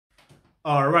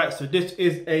Alright, so this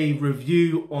is a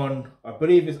review on, I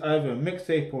believe it's either a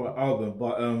mixtape or an album,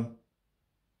 but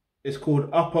it's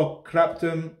called Upper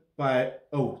Clapton by,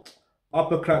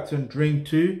 Upper Clapton Dream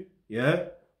 2, yeah,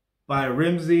 by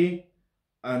Rimzee,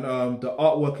 and the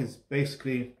artwork is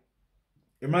basically,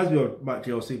 it reminds me of Mike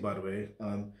GLC, by the way,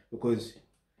 because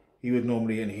he was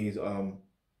normally in his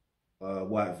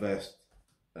white vest,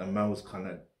 and man was kind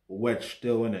of wedged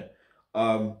still in it.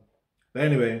 But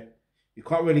anyway, you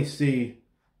can't really see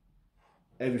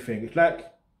everything. It's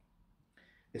like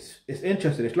it's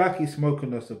interesting. It's like he's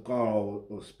smoking a cigar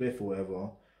or spliff or whatever,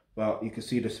 but you can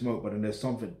see the smoke. But then there's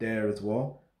something there as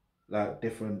well, like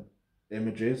different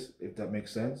images, if that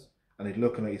makes sense. And he's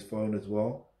looking at his phone as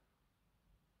well.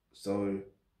 So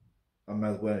a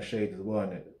man's wearing shades as well,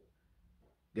 innit?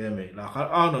 Get me? Like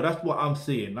I don't know. That's what I'm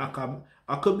seeing. Like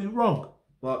I could be wrong,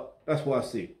 but that's what I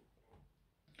see.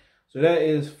 So there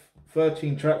is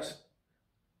 13 tracks.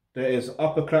 There is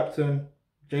Upper Clapton,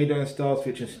 Jada and Styles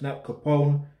featuring Snap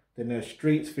Capone. Then there's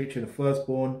Streets featuring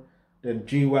Firstborn. Then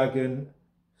G-Wagon,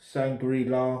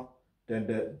 Shangri-La. Then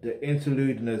the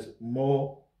interlude, and there's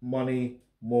More Money,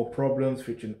 More Problems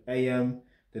featuring AM.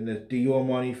 Then there's Dior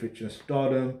Money featuring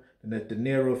Stardom. Then there's De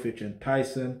Niro featuring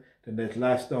Tyson. Then there's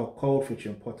Lifestyle Code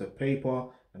featuring Potter Paper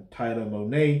and Tyler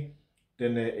Monet.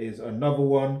 Then there is another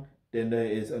one. Then there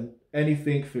is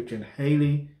Anything featuring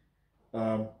Haley,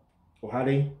 or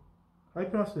Halle. How do you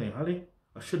pronounce the name? Halle?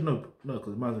 I should know,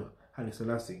 because mine's Halle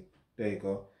Selassie. There you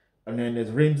go. And then there's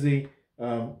Rimzee.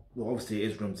 Well, obviously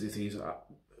it is Rimzee, it's his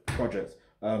projects.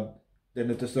 Then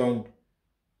there's the song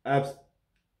Abs.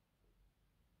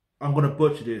 I'm gonna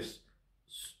butcher this.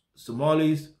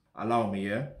 Somalis, allow me,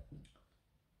 yeah.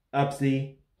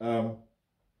 Absi,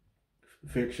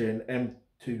 featuring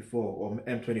M24 or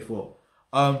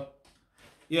M24.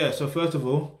 Yeah, so first of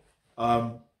all,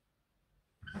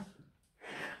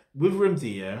 with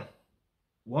Rimzee, yeah,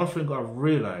 one thing I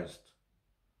realized,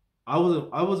 I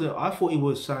thought he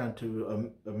was signed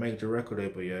to a major record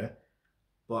label, yeah,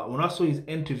 but when I saw his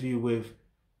interview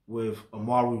with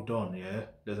Amaru Don, yeah,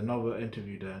 there's another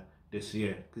interview there this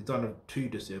year. He's done 2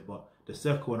 this year, but the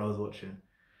second one I was watching,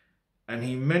 and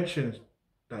he mentioned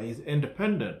that he's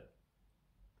independent.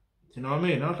 Do you know what I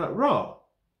mean? I was like, raw,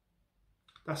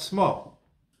 that's smart.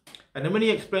 And then when he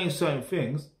explains certain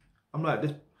things, I'm like,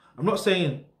 this. I'm not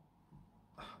saying,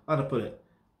 how to put it,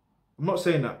 I'm not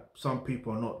saying that some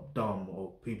people are not dumb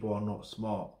or people are not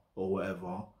smart or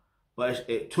whatever, but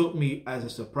it took me as a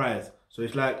surprise. So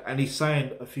it's like, and he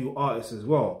signed a few artists as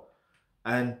well,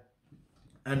 and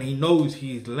he knows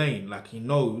his lane. Like he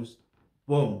knows,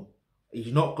 boom,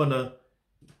 he's not gonna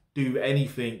do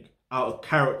anything out of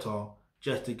character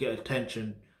just to get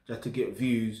attention, just to get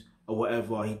views or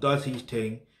whatever. He does his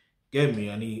thing, get me,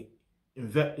 and he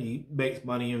makes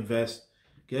money, invests,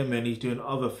 get me, and he's doing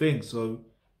other things. So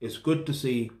it's good to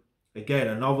see again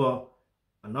another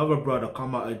brother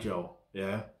come out of jail,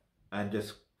 yeah, and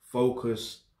just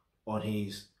focus on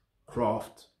his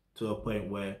craft to a point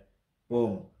where,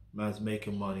 boom, man's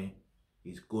making money.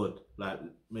 He's good, like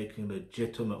making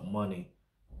legitimate money,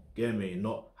 get me,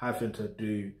 not having to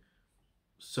do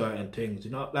certain things,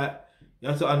 you know, like you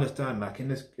have to understand, like in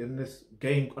this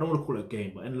game, I don't want to call it a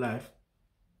game, but in life,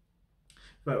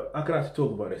 but I can actually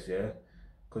talk about this, yeah,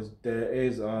 because there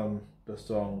is the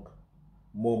song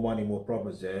More Money, More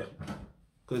Problems, yeah,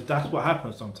 because that's what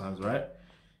happens sometimes, right?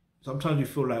 Sometimes you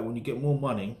feel like when you get more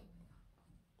money,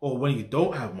 or when you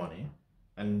don't have money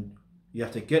and you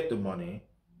have to get the money,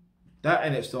 that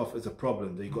in itself is a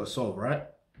problem that you got to solve, right?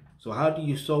 So how do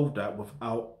you solve that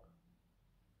without,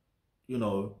 you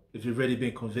know, if you've already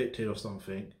been convicted or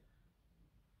something,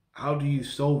 how do you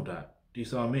solve that? Do you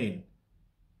see what I mean?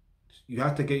 You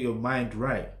have to get your mind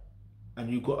right, and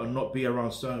you got to not be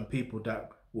around certain people that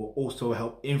will also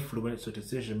help influence your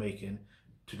decision making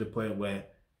to the point where,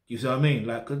 you see what I mean?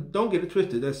 Like, don't get it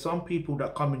twisted. There's some people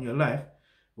that come in your life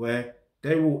where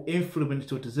they will influence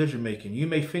your decision making. You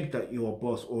may think that you're a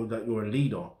boss or that you're a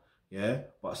leader, yeah,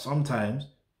 but sometimes,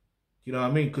 you know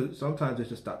what I mean? Because sometimes it's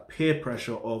just that peer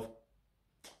pressure of,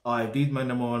 if these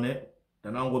men are on it,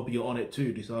 then I'm gonna be on it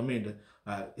too. Do you see what I mean?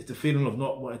 It's the feeling of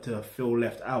not wanting to feel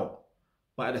left out,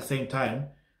 but at the same time,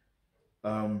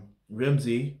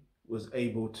 Rimzee was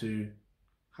able to,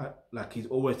 like he's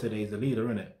always said, he's a leader,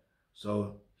 innit?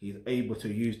 So he's able to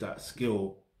use that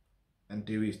skill and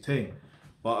do his thing.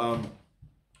 But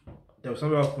there was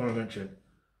something else I want to mention.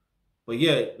 But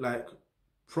yeah, like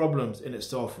problems in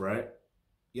itself, right?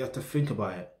 You have to think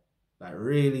about it. Like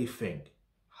really think.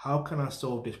 How can I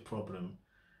solve this problem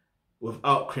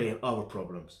without creating other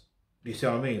problems? Do you see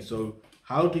what I mean? So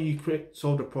how do you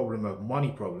solve the problem of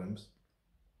money problems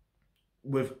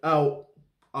without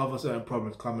other certain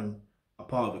problems coming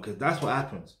apart of it, because that's what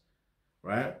happens,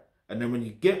 right? And then when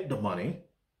you get the money,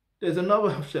 there's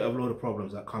another set of load of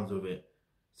problems that comes with it.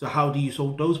 So how do you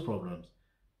solve those problems?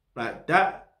 Like,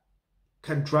 that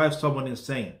can drive someone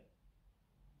insane.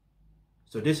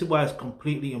 So this is why it's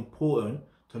completely important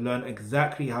to learn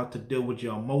exactly how to deal with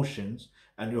your emotions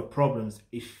and your problems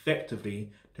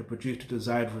effectively to produce the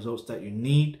desired results that you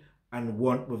need and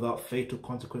want without fatal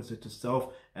consequences to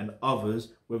self and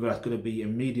others, whether that's going to be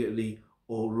immediately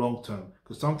or long term.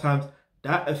 Because sometimes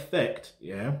that effect,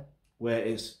 yeah, where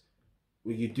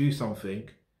you do something,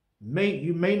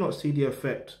 you may not see the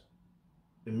effect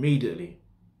immediately.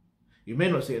 You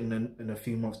may not see it in a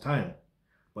few months' time,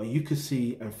 but you could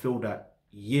see and feel that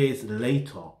years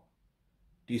later.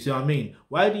 Do you see what I mean?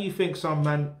 Why do you think some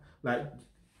man, like,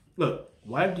 look,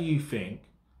 why do you think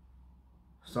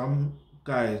some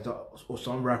guys or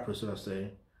some rappers, should I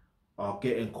say, are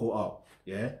getting caught up?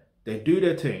 Yeah, they do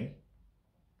their thing,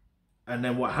 and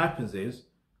then what happens is,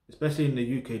 especially in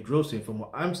the UK drill scene, from what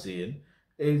I'm seeing,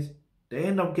 is they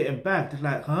end up getting bagged. They're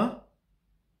like, huh?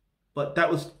 But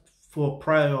that was for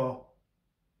prior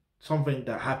something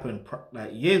that happened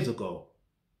like years ago.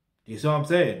 Do you see what I'm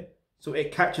saying? So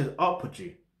it catches up with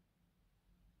you.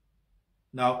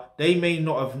 Now, they may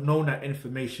not have known that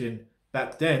information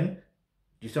back then.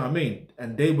 Do you see what I mean?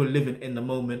 And they were living in the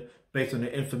moment based on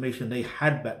the information they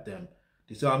had back then.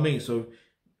 Do you see what I mean? So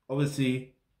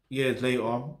obviously, years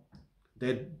later,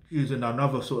 they're using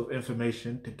another sort of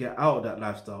information to get out of that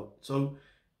lifestyle. So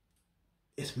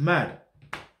it's mad.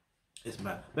 It's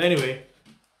mad. But anyway,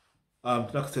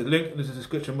 like I said, link in the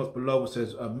description box below, which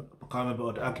says become a member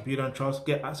of the Alkebulantrust.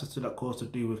 Get access to that course to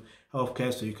do with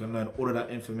healthcare, so you can learn all of that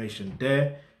information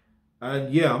there.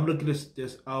 And yeah, I'm looking at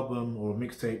this album or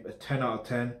mixtape a 10 out of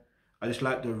 10. I just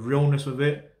like the realness of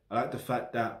it. I like the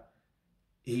fact that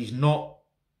he's not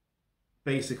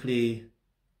basically,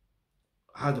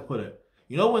 how to put it,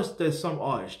 you know, when there's some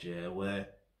artists, yeah, where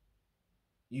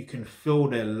you can feel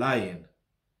they're lying,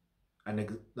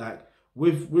 and like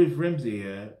with Rimzee,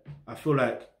 yeah, I feel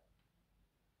like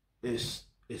it's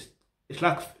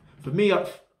like, for me,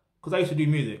 because I used to do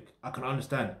music, I can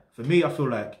understand. For me, I feel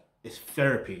like it's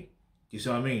therapy. Do you see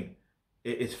what I mean?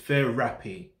 It's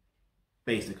therapy,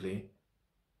 basically,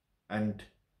 and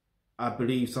I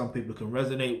believe some people can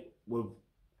resonate with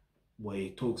what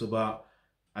he talks about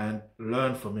and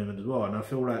learn from him as well. And I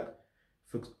feel like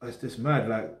it's just mad.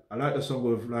 Like, I like the song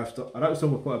with Lifestyle. I like the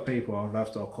song with Put a Paper on,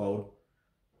 Lifestyle Code.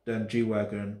 Then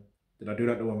G-Wagon. Then I do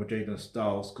like the one with Jaden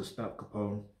Styles, because Snap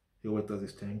Capone, he always does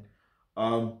this thing.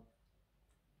 But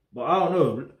I don't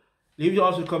know. Leave your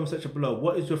answer in the comment section below.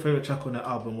 What is your favorite track on that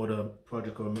album or the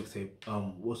project or mixtape?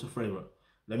 What's your favorite?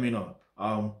 Let me know.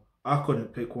 I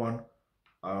couldn't pick one.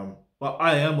 But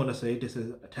I am gonna say this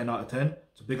is a 10 out of 10.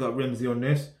 So big up Rimzee on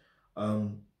this.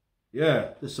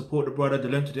 Yeah, just support the brother. The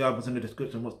link to the album's in the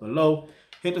description box below.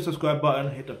 Hit the subscribe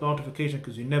button, hit the notification,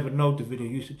 because you never know, the video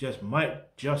you suggest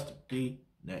might just be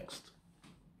next.